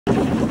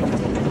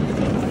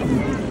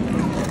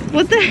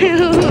What the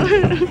hell?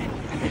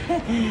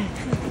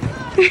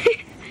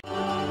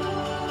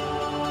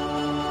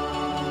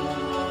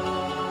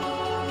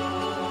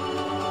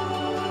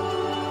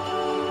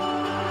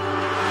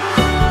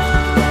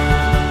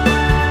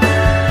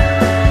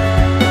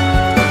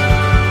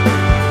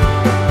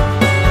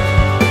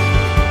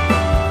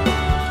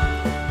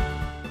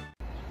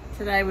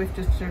 Today we've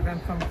just driven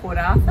from Port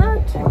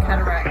Arthur to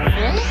Cataract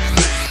Gorge.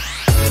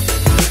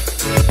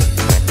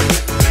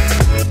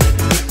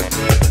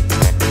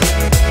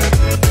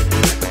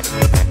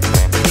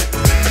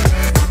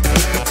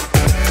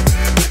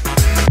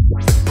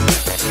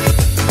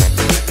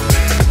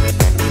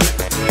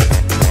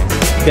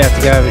 We have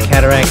to go over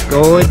Cataract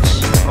Gorge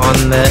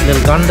on the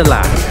little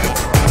gondola,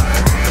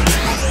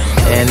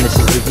 and this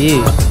is the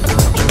view.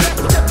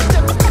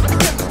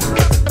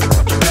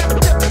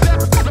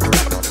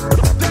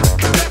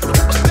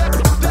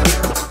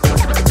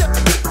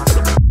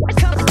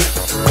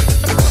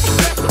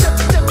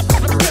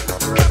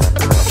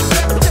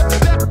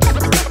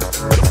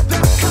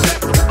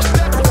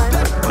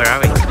 Where are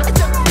we?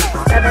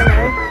 I don't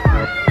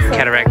know.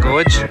 Cataract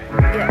Gorge.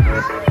 Yeah.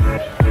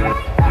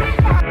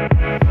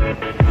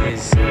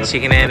 There's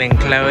Chicken Ann and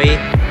Chloe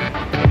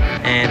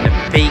and the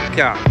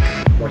peacock.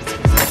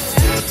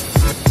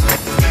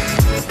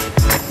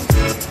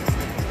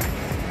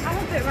 I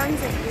hope it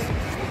runs at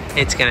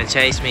you. It's gonna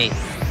chase me.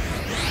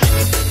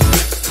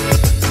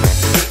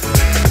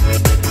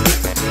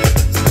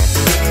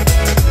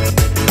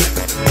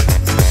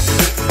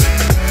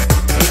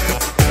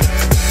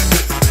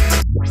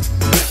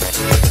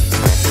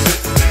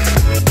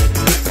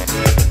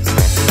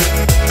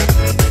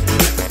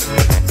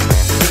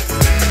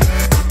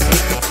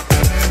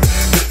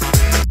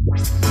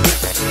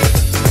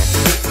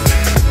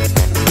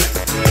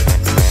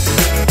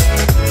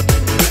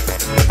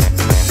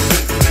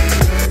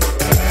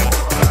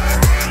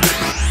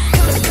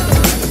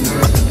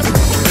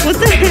 What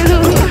the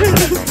hell?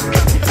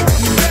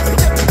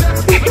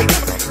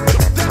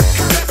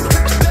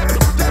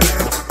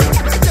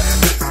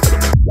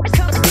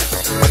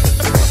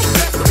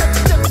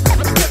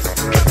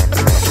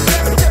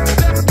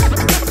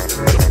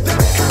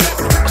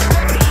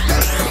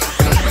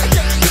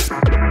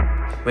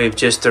 We've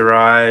just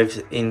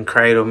arrived in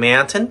Cradle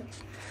Mountain,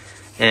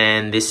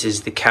 and this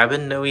is the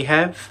cabin that we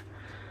have.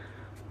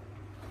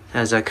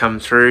 As I come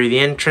through the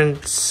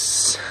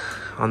entrance,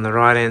 on the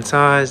right hand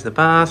side is the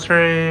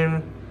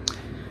bathroom,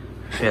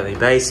 fairly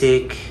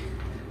basic.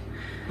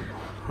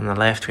 On the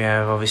left we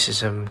have obviously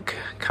some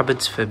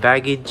cupboards for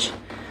baggage,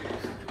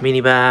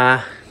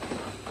 minibar,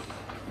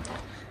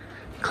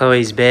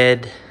 Chloe's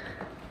bed,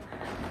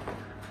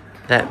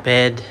 that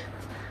bed,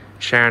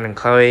 Sharon and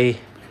Chloe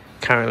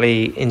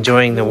currently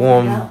enjoying the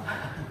warm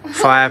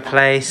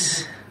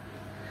fireplace,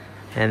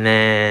 and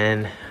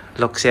then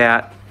looks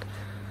out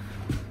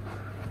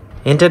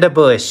into the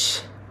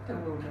bush,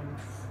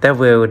 the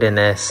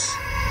wilderness.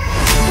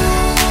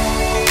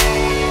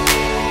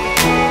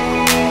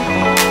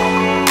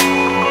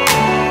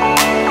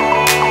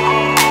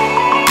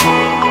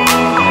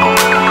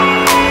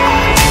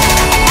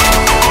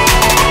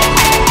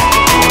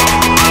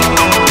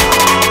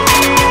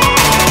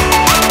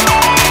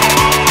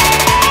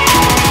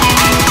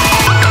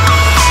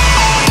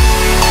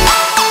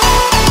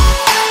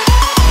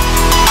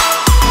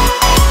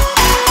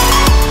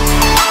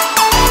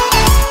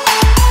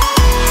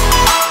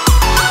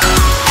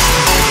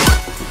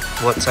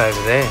 What's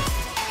over there?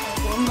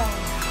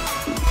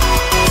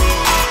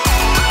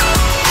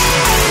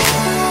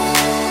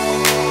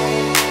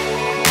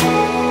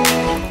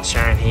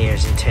 Sharon here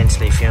is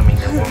intensely filming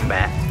the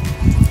wombat.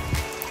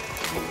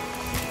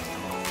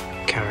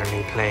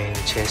 Currently playing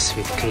chess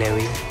with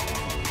Chloe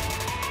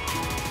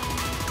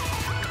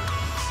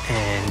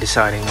and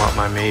deciding what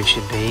my move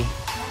should be.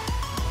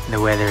 The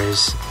weather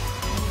is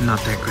not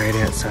that great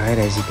outside,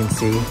 as you can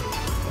see,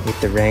 with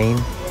the rain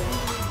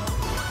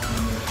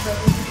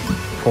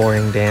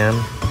pouring down.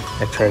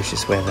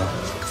 Atrocious weather.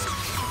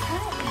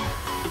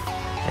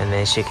 And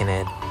there's Chicken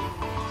Head.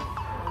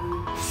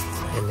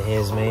 And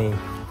here's me.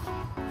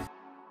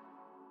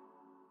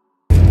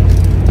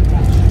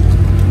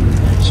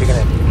 Chicken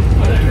Head.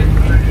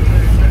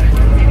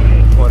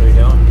 What are we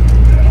doing?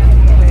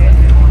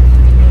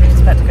 We're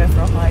just about to go for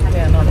a hike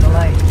down on the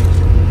lake.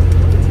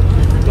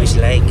 Which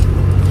lake?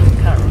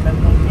 Can't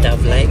remember.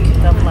 Dove Lake?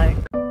 Dove Lake.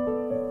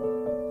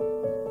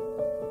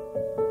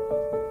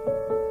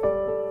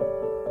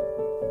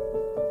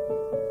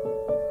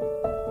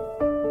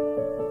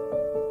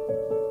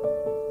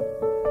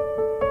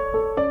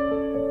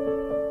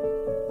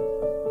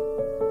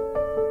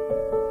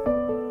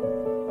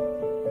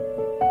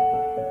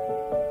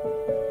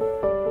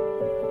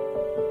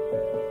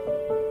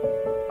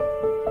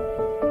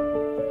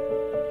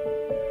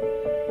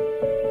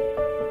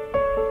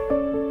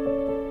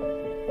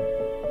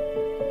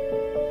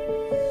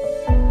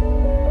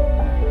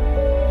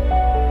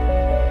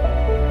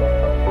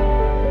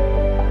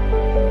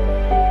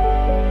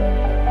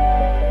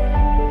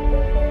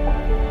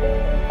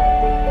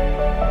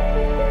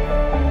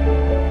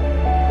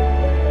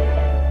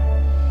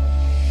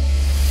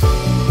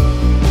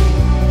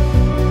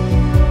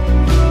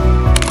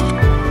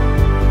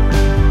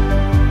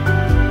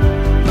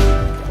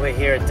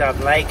 Up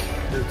Lake.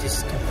 We've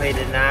just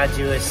completed an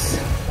arduous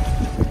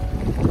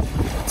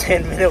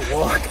 10-minute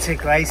walk to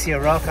Glacier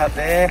Rock up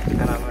there,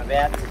 and I'm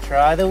about to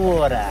try the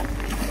water.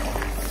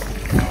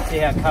 See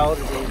how cold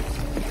it is.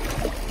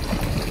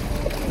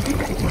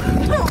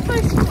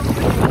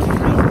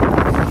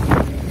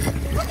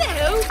 What the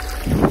hell?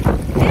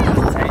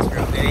 Doesn't taste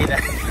real good either.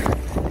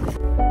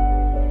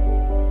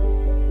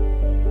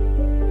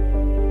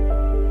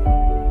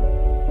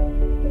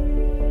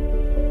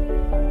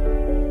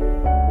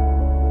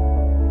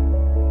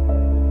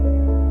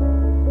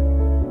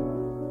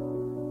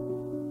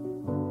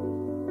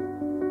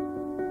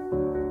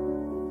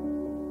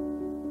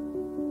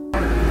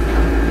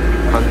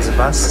 Tons of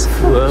us.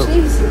 Whoa.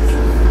 Jesus.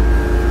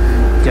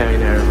 Going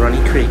to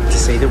Ronnie Creek to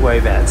see the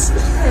Wombats.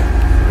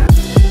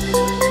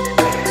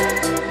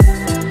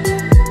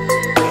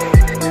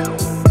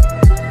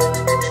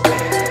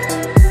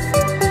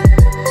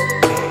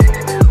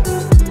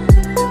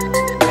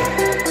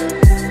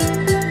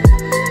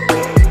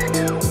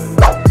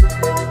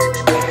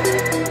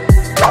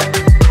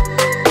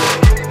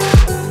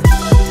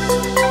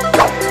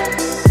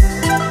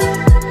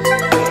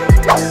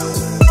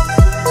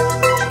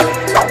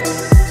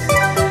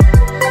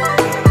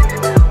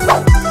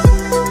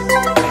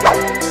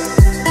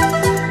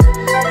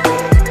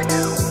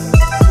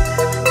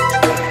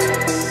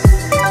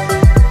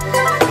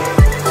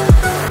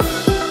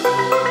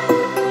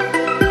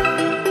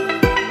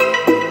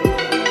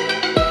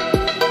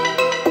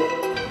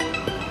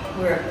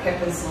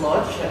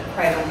 Lodge at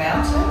Cradle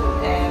Mountain,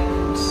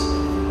 and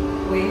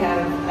we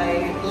have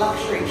a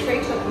luxury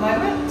treat at the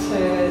moment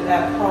to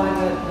our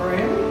private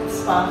room,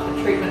 spa for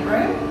treatment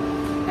room,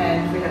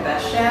 and we have our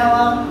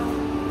shower,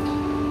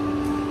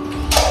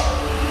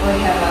 we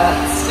have a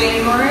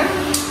steam room,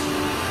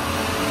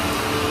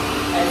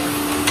 a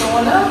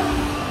sauna,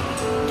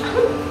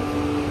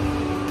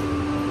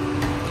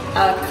 a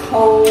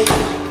cold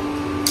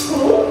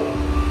pool,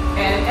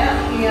 and out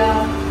here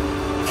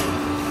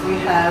we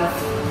have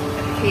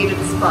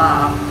heated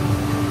spa.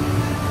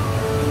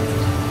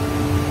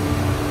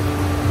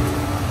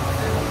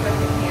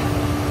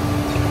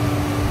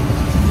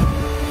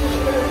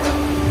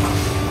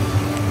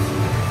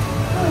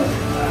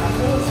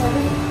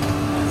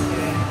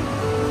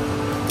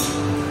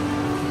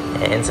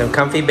 And some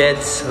comfy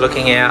beds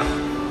looking out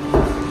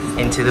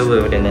into the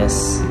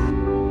wilderness.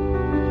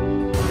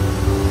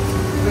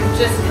 We've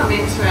just come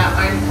into our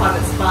own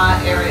private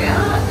spa area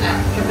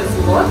at Pepper's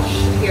Lodge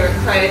here at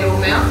Cradle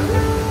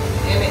Mountain.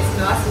 And it's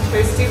nice and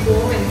toasty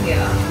warm in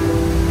here.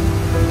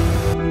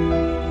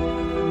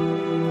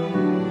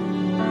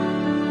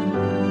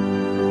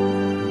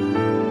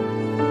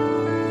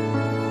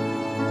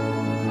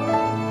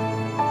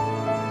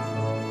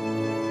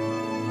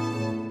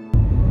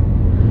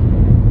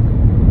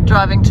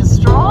 Driving to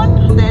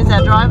Strahan, there's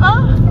our driver.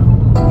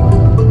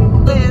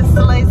 There's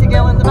the lazy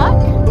girl in the back.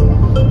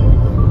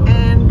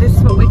 And this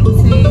is what we can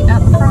see at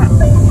the front.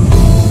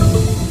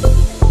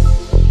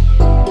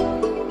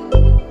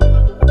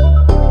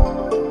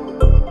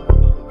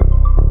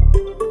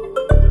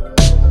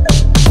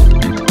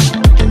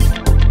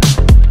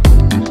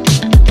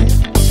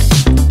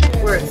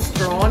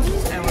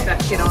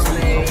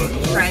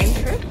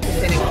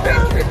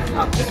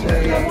 Up to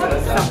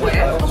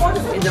somewhere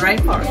in the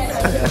rainforest.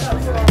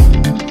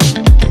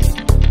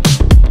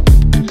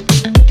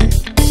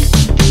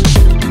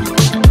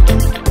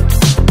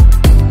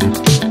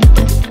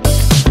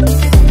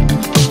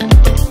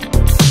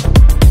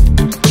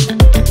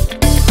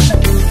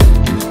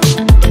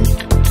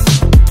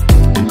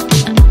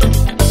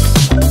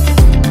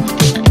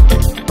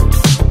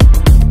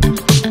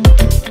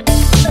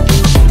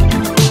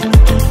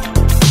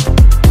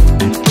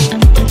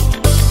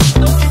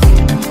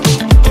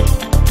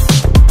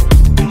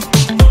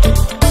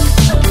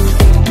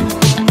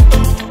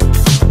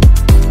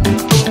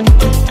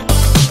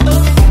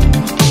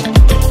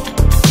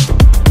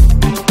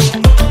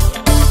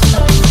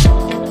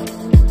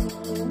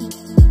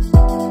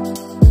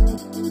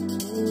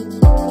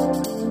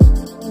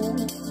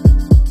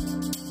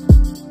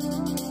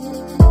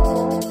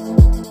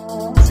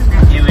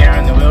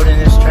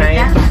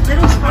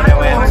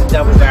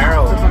 Dubbil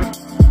Barril.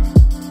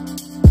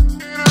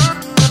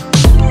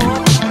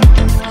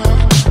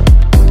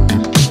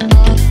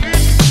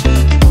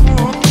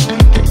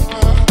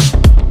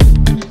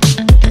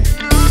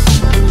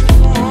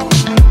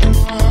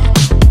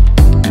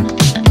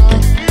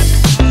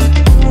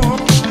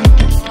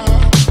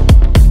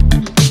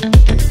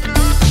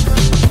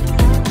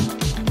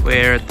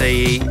 We're at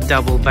the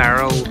Dubbil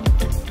Barril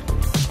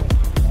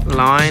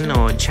line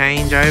or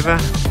changeover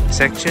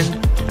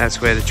section. That's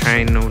where the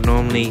train will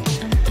normally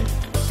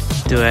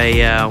do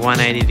a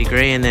 180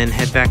 degree and then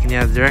head back in the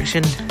other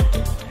direction.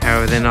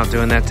 However, they're not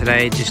doing that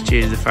today just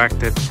due to the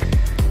fact that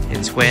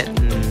it's wet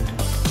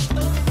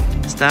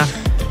and stuff.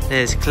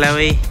 There's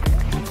Chloe,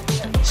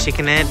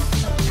 Chickenhead,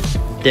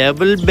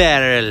 Dubbil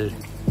Barril.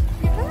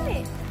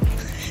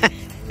 Hi.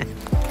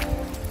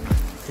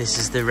 This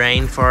is the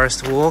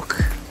rainforest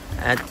walk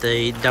at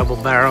the Dubbil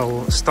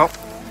Barril stop.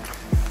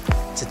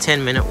 It's a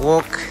 10-minute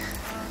walk.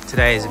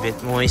 Today is a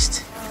bit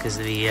moist because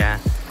of the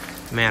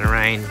amount of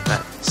rain,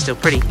 but still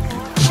pretty.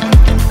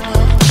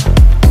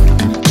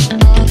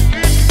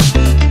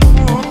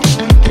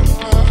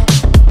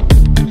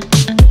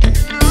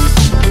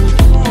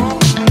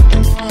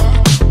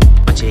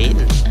 What you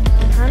eating?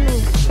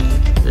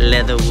 Honey.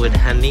 Leatherwood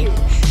honey.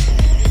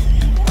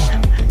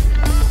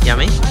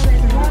 Yummy.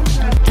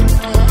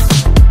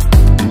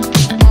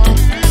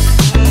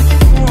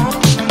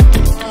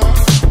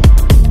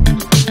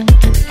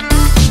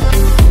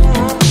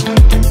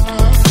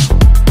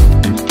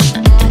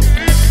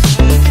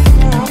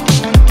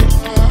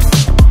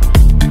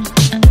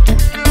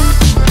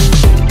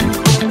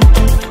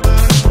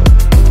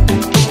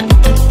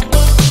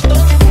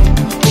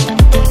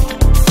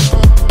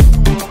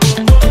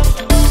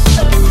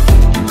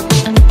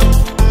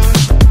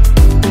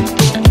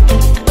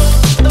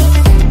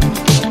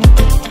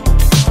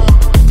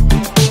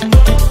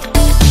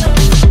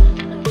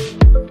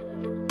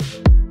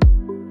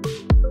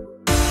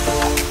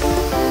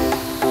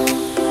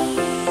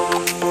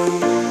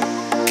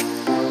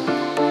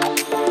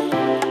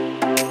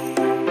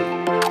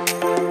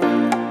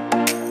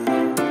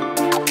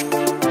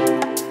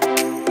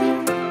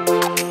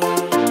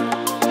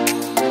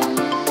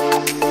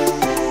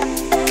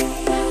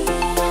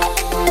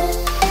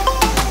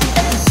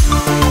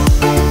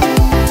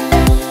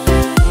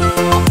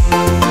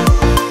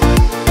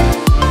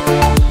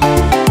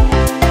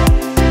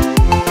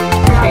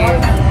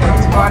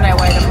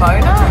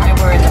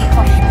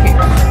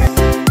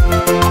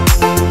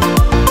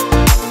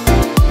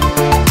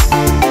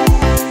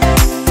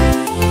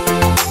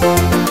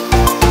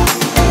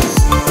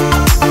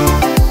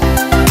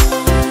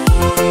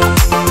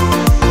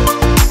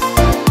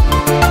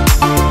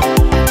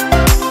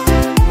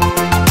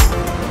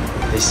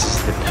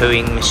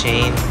 Pooing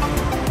machine.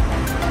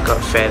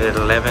 Got fed at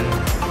 11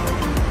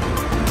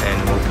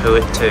 and we'll poo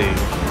it too,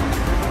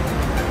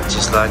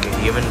 just like a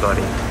human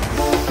body.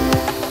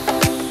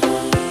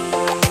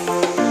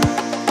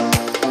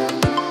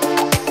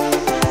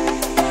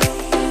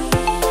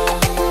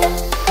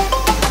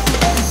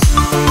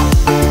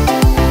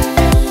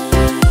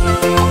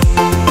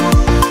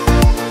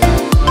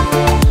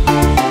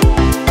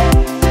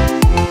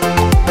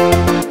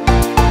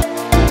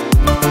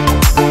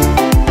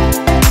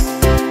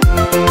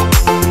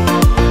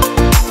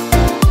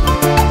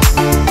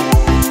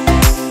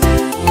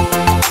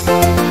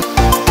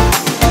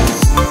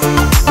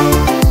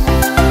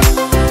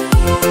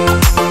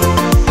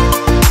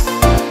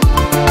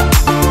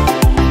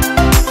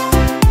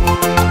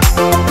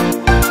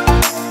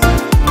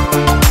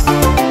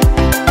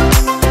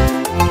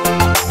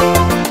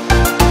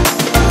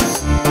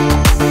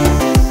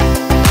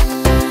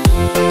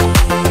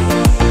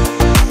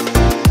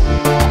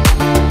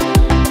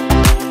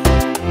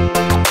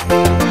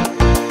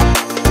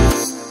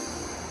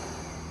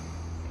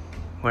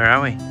 Where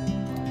are we?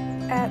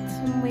 At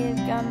some weird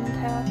gun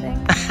tower thing.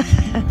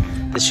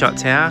 The shot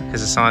tower, because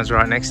the sign's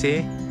right next to you.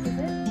 Is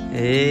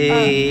it?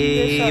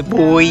 Hey, the shot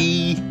boy!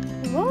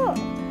 What?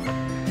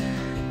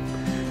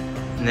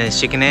 And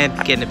there's Chicken Head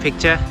getting a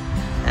picture.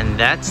 And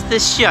that's the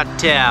shot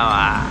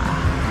tower.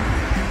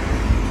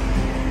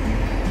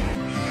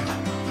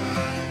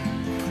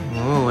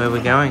 Oh, where are we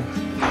going?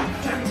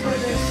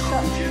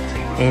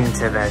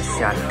 Into the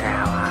shot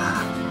tower.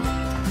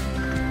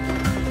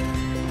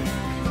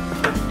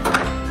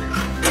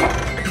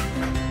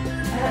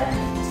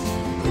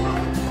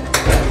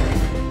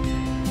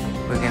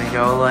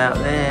 Go all the way up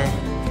there,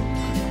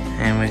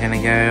 and we're gonna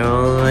go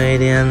all the way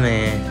down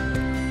there,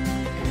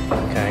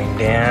 going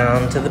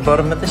down to the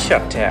bottom of the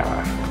shot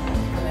tower.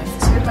 There's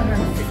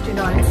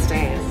 259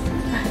 stairs.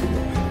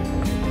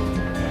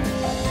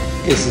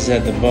 This is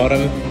at the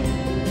bottom.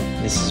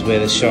 This is where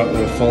the shot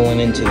would have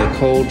fallen into the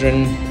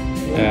cauldron,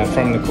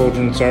 from the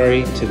cauldron,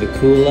 sorry, to the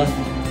cooler.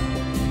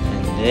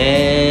 And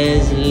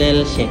there's a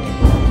little chicken.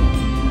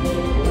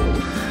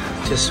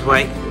 Just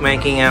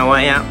making our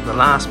way up the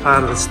last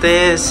part of the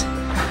stairs.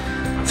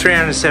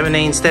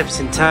 317 steps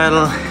in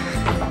total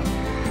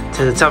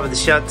to the top of the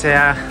shot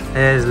tower.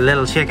 There's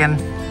Little Chicken.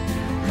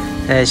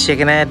 There's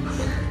Chicken Head.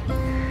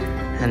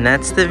 And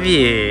that's the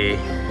view.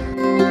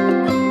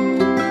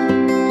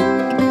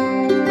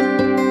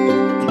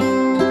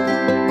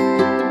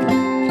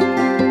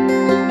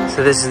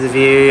 So this is the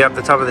view up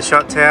the top of the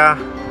shot tower.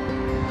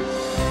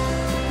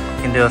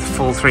 You can do a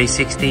full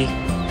 360.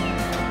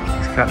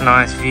 It's got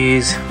nice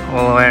views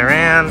all the way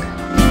around.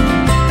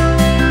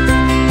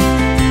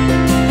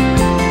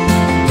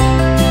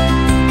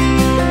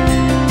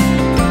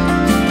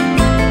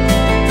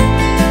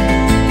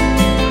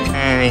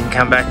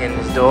 Come back in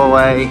this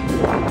doorway.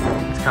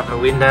 There's a couple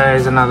of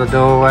windows, another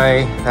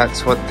doorway.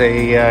 That's what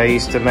they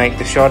used to make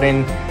the shot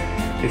in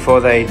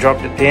before they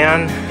dropped it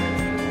down.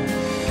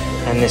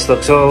 And this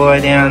looks all the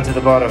way down to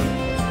the bottom.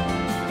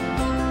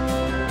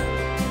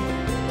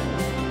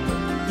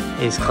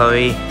 Here's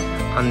Chloe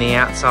on the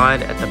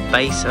outside at the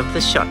base of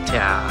the shot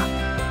tower.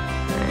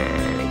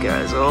 And it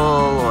goes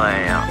all the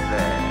way up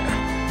there.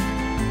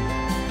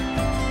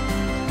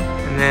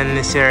 And then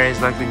this area is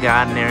like the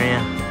garden area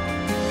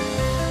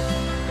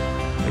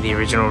where the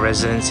original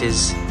residence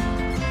is,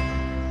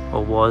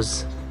 or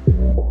was.